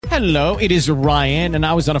Hello, it is Ryan, and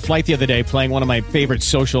I was on a flight the other day playing one of my favorite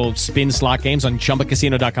social spin slot games on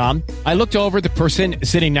ChumbaCasino.com. I looked over at the person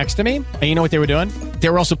sitting next to me, and you know what they were doing? They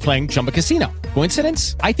were also playing Chumba Casino.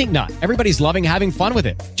 Coincidence? I think not. Everybody's loving having fun with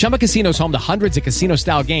it. Chumba Casino is home to hundreds of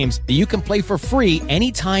casino-style games that you can play for free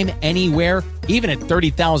anytime, anywhere, even at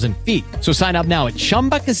 30,000 feet. So sign up now at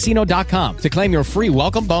ChumbaCasino.com to claim your free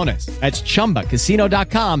welcome bonus. That's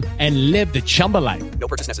ChumbaCasino.com and live the Chumba life. No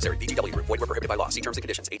purchase necessary. VGW. Void were prohibited by law. See terms and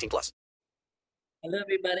conditions. 18+. Hello,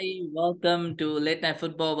 everybody. Welcome to Late Night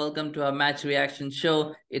Football. Welcome to our match reaction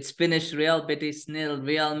show. It's finished. Real Betis 0,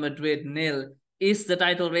 Real Madrid 0. Is the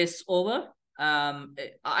title race over?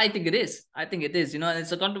 I think it is. I think it is. You know, and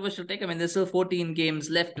it's a controversial take. I mean, there's still 14 games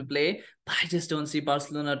left to play, but I just don't see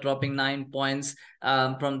Barcelona dropping 9 points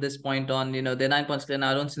from this point on. You know, they're 9 points clear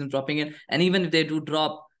now. I don't see them dropping it. And even if they do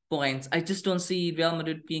drop points, I just don't see Real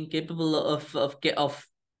Madrid being capable of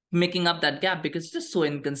making up that gap, because it's just so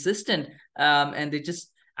inconsistent. And they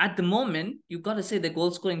just, at the moment, you've got to say the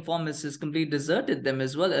goal scoring form has completely deserted them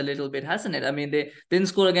as well a little bit, hasn't it? I mean, they didn't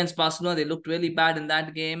score against Barcelona. They looked really bad in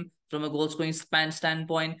that game from a goal scoring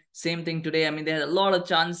standpoint. Same thing today. I mean, they had a lot of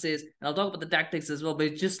chances, and I'll talk about the tactics as well, but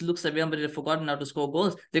it just looks like Real Madrid have forgotten how to score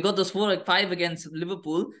goals. They got those 4-5 against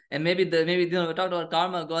Liverpool, and maybe we talked about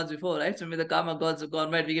karma gods before, right? So maybe the karma gods have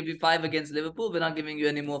gone, right, we give you 5 against Liverpool, we're not giving you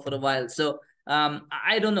any more for a while. So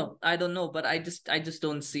I don't know, but I just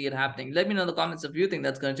don't see it happening. Let me know in the comments if you think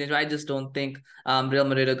that's going to change. I just don't think Real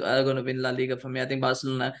Madrid are going to win La Liga for me. I think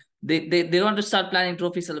Barcelona, they don't want to start planning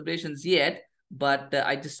trophy celebrations yet, but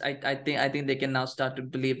I think they can now start to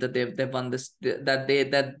believe that they've won this,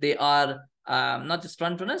 that they are not just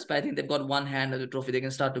front runners, but I think they've got one hand of the trophy. They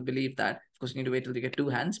can start to believe that. Of course, you need to wait till they get 2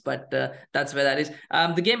 hands, but that's where that is.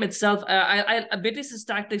 The game itself, Betis'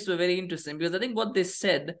 tactics were very interesting, because I think what they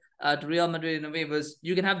said to Real Madrid in a way was,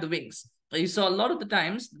 you can have the wings. You saw a lot of the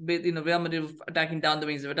times, Real Madrid were attacking down the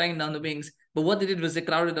wings, but what they did was they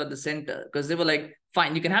crowded out the center, because they were like,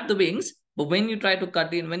 fine, you can have the wings, but when you try to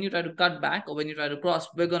cut in, when you try to cut back, or when you try to cross,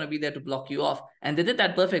 we're going to be there to block you off. And they did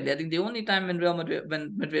that perfectly. I think the only time when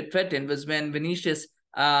Madrid threatened was when Vinicius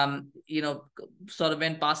sort of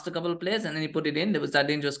went past a couple of players and then he put it in. There was that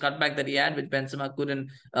dangerous cutback that he had, which Benzema couldn't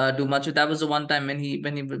do much with. That was the one time when he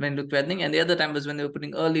looked threatening, and the other time was when they were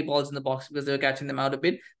putting early balls in the box because they were catching them out a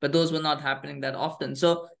bit. But those were not happening that often.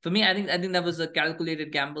 So for me, I think that was a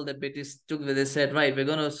calculated gamble that Betis took, where they said, right, we're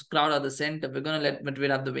going to crowd out the center, we're going to let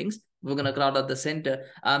Madrid have the wings, we're going to crowd out the center.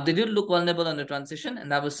 They did look vulnerable on the transition,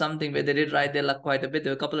 and that was something where they did ride their luck quite a bit.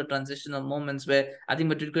 There were a couple of transitional moments where I think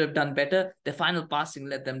Madrid could have done better. The final passing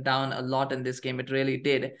let them down a lot in this game. It really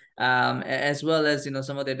did. As well as,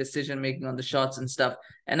 some of their decision making on the shots and stuff.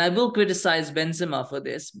 And I will criticize Benzema for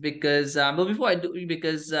this, because but before I do,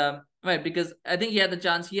 because I think he had the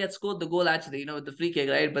chance. He had scored the goal actually, with the free kick,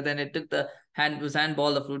 right? But then it took was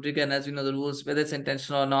handball of Rodrigo, and as you know the rules, whether it's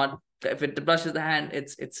intentional or not, if it brushes the hand,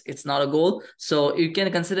 it's not a goal. So you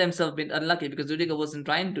can consider himself being unlucky, because Rodrigo wasn't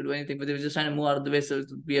trying to do anything, but he was just trying to move out of the way so it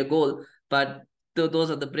would be a goal. But those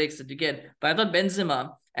are the breaks that you get. But I thought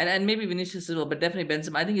Benzema, and maybe Vinicius as well, but definitely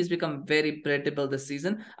Benzema, I think he's become very predictable this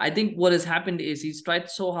season. I think what has happened is he's tried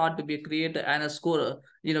so hard to be a creator and a scorer,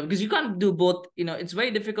 because you can't do both. It's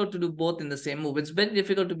very difficult to do both in the same move. It's very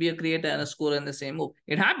difficult to be a creator and a scorer in the same move.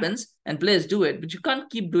 It happens and players do it, but you can't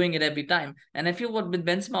keep doing it every time. And I feel what with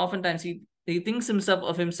Benzema, oftentimes he thinks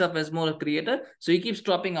of himself as more a creator, so he keeps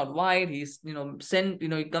dropping out wide. He's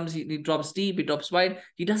he drops deep, he drops wide.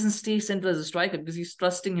 He doesn't stay central as a striker because he's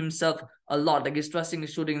trusting himself a lot. Like, he's trusting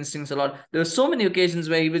his shooting instincts a lot. There were so many occasions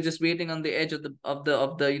where he was just waiting on the edge of the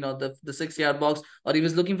 6-yard box, or he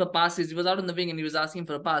was looking for passes. He was out on the wing and he was asking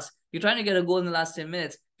for a pass. You're trying to get a goal in the last 10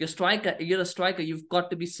 minutes. You're a striker. You've got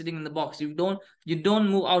to be sitting in the box. You don't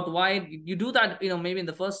move out wide. You do that, maybe in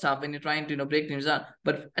the first half when you're trying to, break teams down.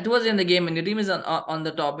 But towards the end of the game, when your team is on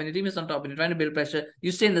the top, when your team is on top, and you're trying to build pressure,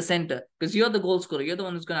 you stay in the center because you're the goal scorer. You're the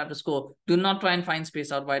one who's going to have to score. Do not try and find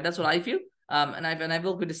space out wide. That's what I feel. And I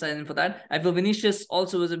will criticize him for that. I feel Vinicius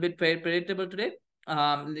also was a bit predictable today.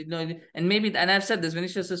 And I've said this,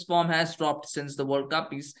 Vinicius' form has dropped since the World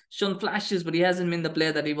Cup. He's shown flashes, but he hasn't been the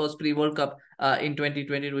player that he was pre-World Cup in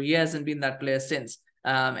 2022. He hasn't been that player since.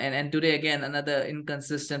 And today, again, another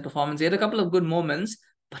inconsistent performance. He had a couple of good moments,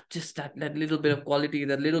 but just that little bit of quality,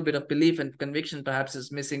 that little bit of belief and conviction perhaps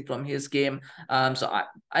is missing from his game. So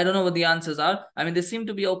I don't know what the answers are. I mean, they seem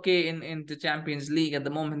to be okay in the Champions League at the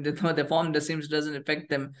moment. The form doesn't affect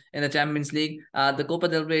them in the Champions League. The Copa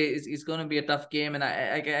del Rey is going to be a tough game, and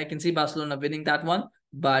I can see Barcelona winning that one.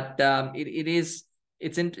 But it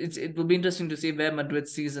will be interesting to see where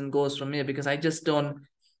Madrid's season goes from here, because I just don't.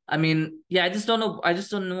 I mean, yeah, I just don't know. I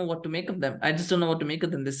just don't know what to make of them. I just don't know what to make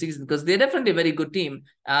of them this season because they're definitely a very good team.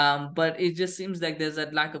 But it just seems like there's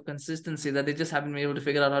that lack of consistency that they just haven't been able to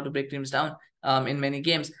figure out how to break teams down in many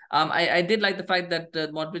games. I did like the fact that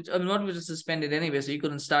Modric was suspended anyway, so he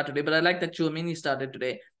couldn't start today. But I like that Tchouaméni started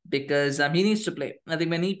today because he needs to play. I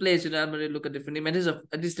think when he plays, Real Madrid look a different team.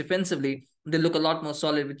 At least defensively, they look a lot more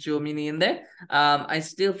solid with Tchouaméni in there. I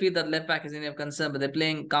still feel that left back is an area of concern, but they're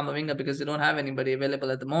playing Kamavinga because they don't have anybody available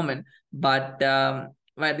at the moment. But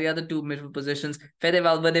right, the other two midfield positions, Fede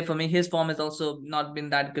Valverde, for me, his form has also not been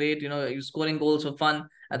that great. You know, he's scoring goals for fun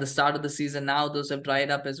at the start of the season. Now those have dried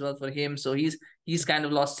up as well for him. So he's kind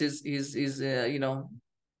of lost his his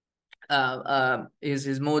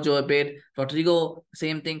mojo a bit. Rodrigo,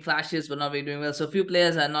 same thing, flashes, but not really doing well. So a few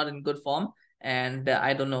players are not in good form, and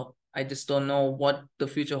I don't know. I just don't know what the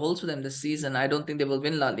future holds for them this season. I don't think they will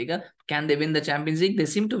win La Liga. Can they win the Champions League? They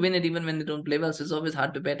seem to win it even when they don't play well, so it's always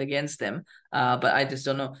hard to bet against them. But I just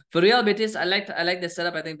don't know. For Real Betis, I like the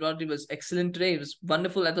setup. I think Rodri was excellent today. It was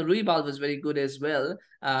wonderful. I thought Ruibal was very good as well.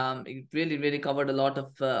 It really covered a lot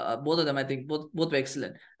of both of them. I think both were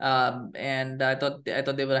excellent. And I thought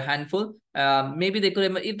they were a handful. Maybe they could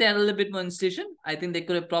have, if they had a little bit more incision, I think they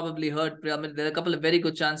could have probably hurt Real Madrid. There are a couple of very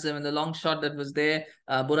good chances. When the long shot that was there,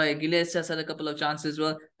 Borja Iglesias had a couple of chances as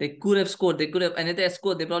well. They could have scored. They could have, and if they had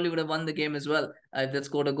scored, they probably would have won the game as well if they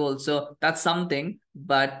scored a goal. So that's something.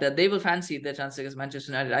 But they will fancy their chance against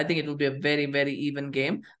Manchester United. I think it will be a very even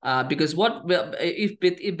game. Because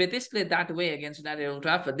if Betis played that way against United at Old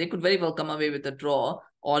Trafford, they could very well come away with a draw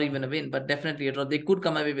or even a win, but definitely a draw. They could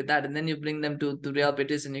come away with that, and then you bring them to Real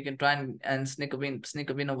Betis, and you can try and sneak a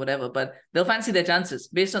win or whatever. But they'll fancy their chances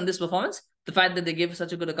based on this performance. The fact that they gave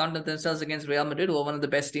such a good account of themselves against Real Madrid, who are one of the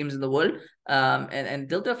best teams in the world, and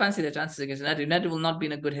they'll fancy their chances against United. United will not be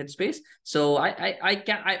in a good headspace, so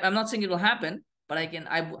I'm not saying it will happen. But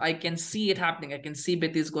I can see it happening. I can see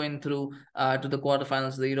Betis going through to the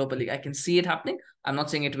quarterfinals of the Europa League. I can see it happening. I'm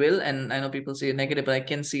not saying it will, and I know people say it negative, but I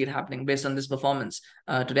can see it happening based on this performance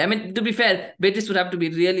today. I mean, to be fair, Betis would have to be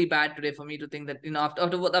really bad today for me to think that, you know,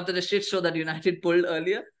 after the shit show that United pulled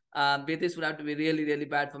earlier, Betis would have to be really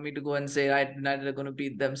bad for me to go and say, right, United are going to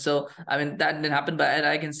beat them. So I mean, that didn't happen, but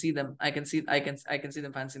I can see them. I can see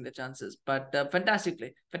them fancying their chances. But fantastic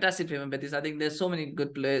play from Betis. I think there's so many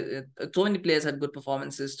good players. So many players had good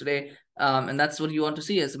performances today, and that's what you want to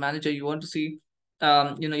see as a manager. You want to see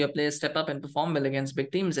your players step up and perform well against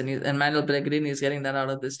big teams, and Manuel Pellegrini is getting that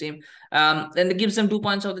out of this team. And it gives them 2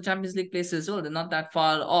 points of the Champions League places as well. They're not that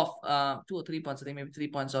far off, 2 or 3 points. I think maybe 3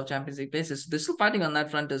 points of Champions League places. So they're still fighting on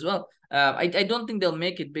that front as well. I don't think they'll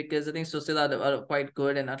make it because I think Sociedad are quite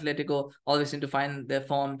good, and Atletico always seem to find their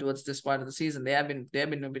form towards this part of the season. They have been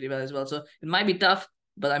doing pretty well as well. So it might be tough,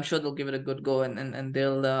 but I'm sure they'll give it a good go, and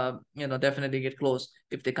they'll definitely get close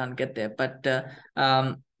if they can't get there. But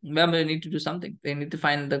remember, they need to do something. They need to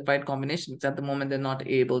find the right combinations. At the moment, they're not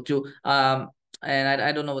able to. And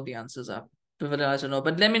I don't know what the answers are. I don't know.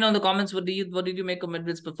 But let me know in the comments, what did you make of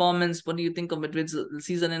Madrid's performance? What do you think of Madrid's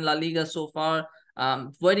season in La Liga so far?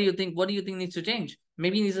 What do you think needs to change?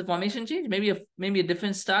 Maybe it needs a formation change, maybe a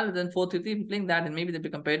different style than 4-3-3, playing that, and maybe they'll be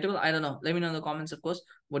compatible. I don't know. Let me know in the comments, of course.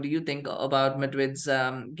 What do you think about Madrid's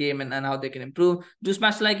game and how they can improve? Do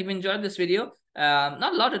smash the like if you enjoyed this video.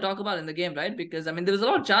 Not a lot to talk about in the game, right? Because I mean, there was a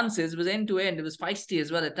lot of chances. It was end to end. It was feisty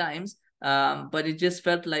as well at times. But it just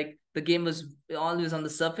felt like the game was always on the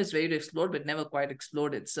surface, ready to explode, but never quite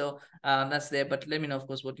exploded. So that's there. But let me know, of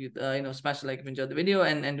course, what you smash the like if you enjoyed the video,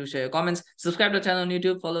 and do share your comments. Subscribe to the channel on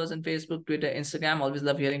YouTube, follow us on Facebook, Twitter, Instagram. Always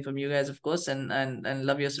love hearing from you guys, of course, and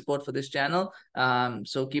love your support for this channel.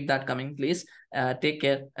 So keep that coming, please. Take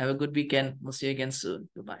care. Have a good weekend. We'll see you again soon.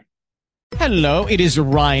 Goodbye. Hello, it is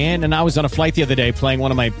Ryan, and I was on a flight the other day playing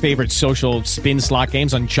one of my favorite social spin slot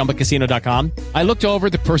games on ChumbaCasino.com. I looked over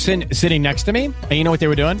at the person sitting next to me, and you know what they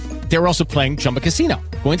were doing? They were also playing Chumba Casino.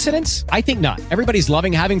 Coincidence? I think not. Everybody's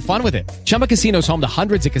loving having fun with it. Chumba Casino is home to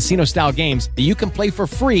hundreds of casino-style games that you can play for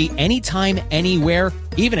free anytime, anywhere,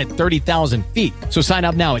 even at 30,000 feet. So sign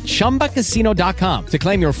up now at ChumbaCasino.com to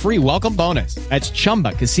claim your free welcome bonus. That's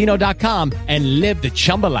ChumbaCasino.com and live the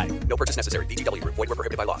Chumba life. No purchase necessary. VGW. Void where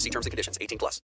prohibited by law. See terms and conditions. 18+.